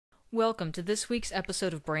Welcome to this week's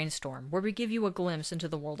episode of Brainstorm, where we give you a glimpse into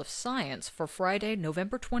the world of science for Friday,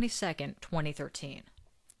 November 22nd, 2013.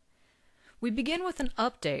 We begin with an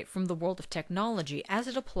update from the world of technology as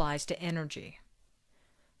it applies to energy.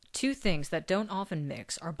 Two things that don't often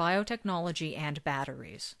mix are biotechnology and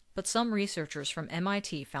batteries, but some researchers from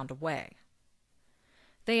MIT found a way.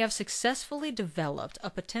 They have successfully developed a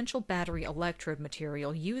potential battery electrode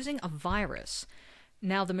material using a virus.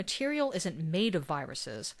 Now, the material isn't made of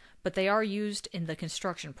viruses, but they are used in the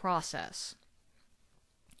construction process.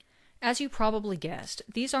 As you probably guessed,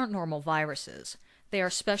 these aren't normal viruses. They are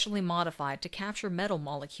specially modified to capture metal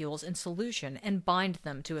molecules in solution and bind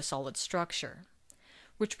them to a solid structure,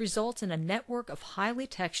 which results in a network of highly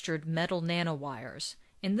textured metal nanowires,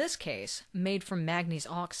 in this case, made from manganese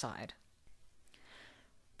oxide.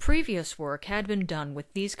 Previous work had been done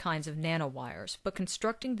with these kinds of nanowires, but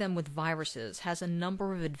constructing them with viruses has a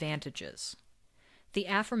number of advantages. The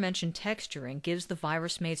aforementioned texturing gives the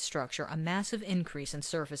virus-made structure a massive increase in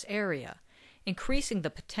surface area, increasing the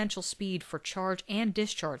potential speed for charge and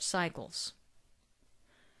discharge cycles.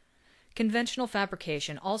 Conventional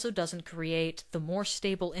fabrication also doesn't create the more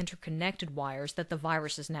stable interconnected wires that the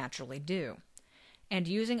viruses naturally do, and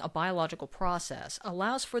using a biological process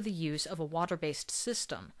allows for the use of a water-based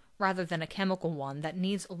system rather than a chemical one that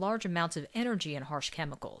needs large amounts of energy and harsh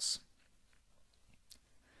chemicals.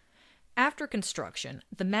 After construction,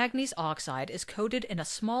 the manganese oxide is coated in a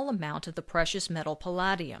small amount of the precious metal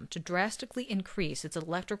palladium to drastically increase its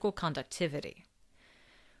electrical conductivity.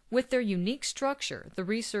 With their unique structure, the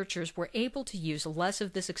researchers were able to use less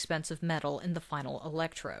of this expensive metal in the final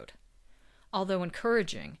electrode. Although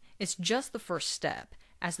encouraging, it's just the first step,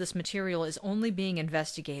 as this material is only being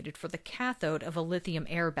investigated for the cathode of a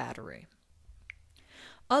lithium-air battery.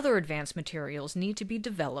 Other advanced materials need to be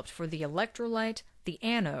developed for the electrolyte, the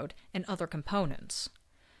anode, and other components.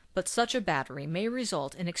 But such a battery may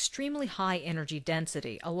result in extremely high energy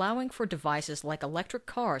density, allowing for devices like electric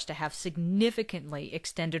cars to have significantly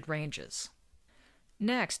extended ranges.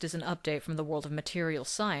 Next is an update from the world of material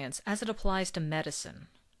science as it applies to medicine.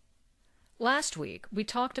 Last week, we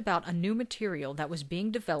talked about a new material that was being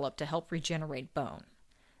developed to help regenerate bone.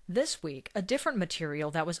 This week, a different material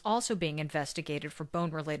that was also being investigated for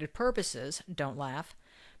bone-related purposes, don't laugh,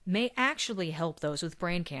 may actually help those with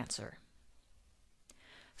brain cancer.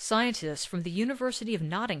 Scientists from the University of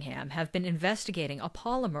Nottingham have been investigating a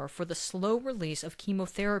polymer for the slow release of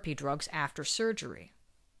chemotherapy drugs after surgery.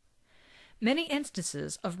 Many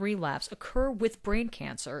instances of relapse occur with brain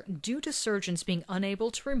cancer due to surgeons being unable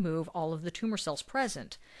to remove all of the tumor cells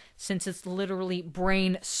present, since it's literally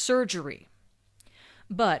brain surgery.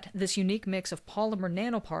 But this unique mix of polymer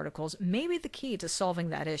nanoparticles may be the key to solving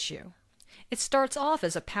that issue. It starts off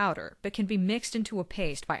as a powder, but can be mixed into a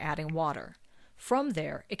paste by adding water. From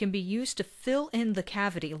there, it can be used to fill in the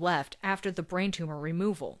cavity left after the brain tumor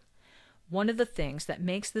removal. One of the things that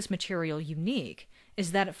makes this material unique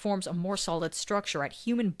is that it forms a more solid structure at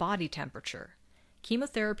human body temperature.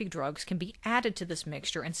 Chemotherapy drugs can be added to this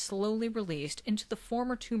mixture and slowly released into the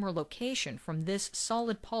former tumor location from this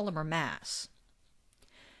solid polymer mass.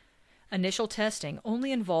 Initial testing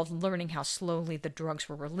only involved learning how slowly the drugs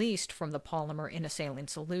were released from the polymer in a saline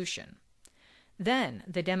solution. Then,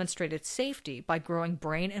 they demonstrated safety by growing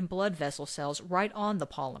brain and blood vessel cells right on the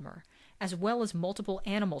polymer, as well as multiple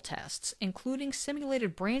animal tests, including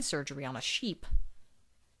simulated brain surgery on a sheep.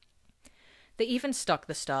 They even stuck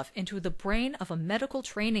the stuff into the brain of a medical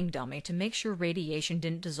training dummy to make sure radiation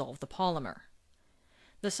didn't dissolve the polymer.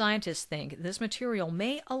 The scientists think this material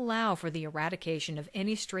may allow for the eradication of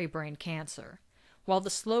any stray brain cancer, while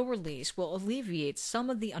the slow release will alleviate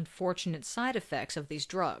some of the unfortunate side effects of these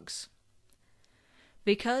drugs.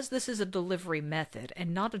 Because this is a delivery method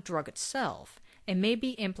and not a drug itself, it may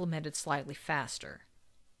be implemented slightly faster.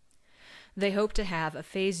 They hope to have a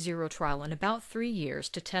Phase 0 trial in about 3 years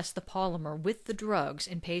to test the polymer with the drugs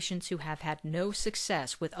in patients who have had no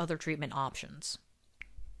success with other treatment options.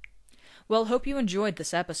 Well, hope you enjoyed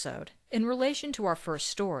this episode. In relation to our first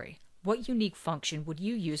story, what unique function would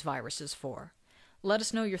you use viruses for? Let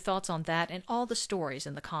us know your thoughts on that and all the stories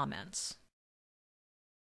in the comments.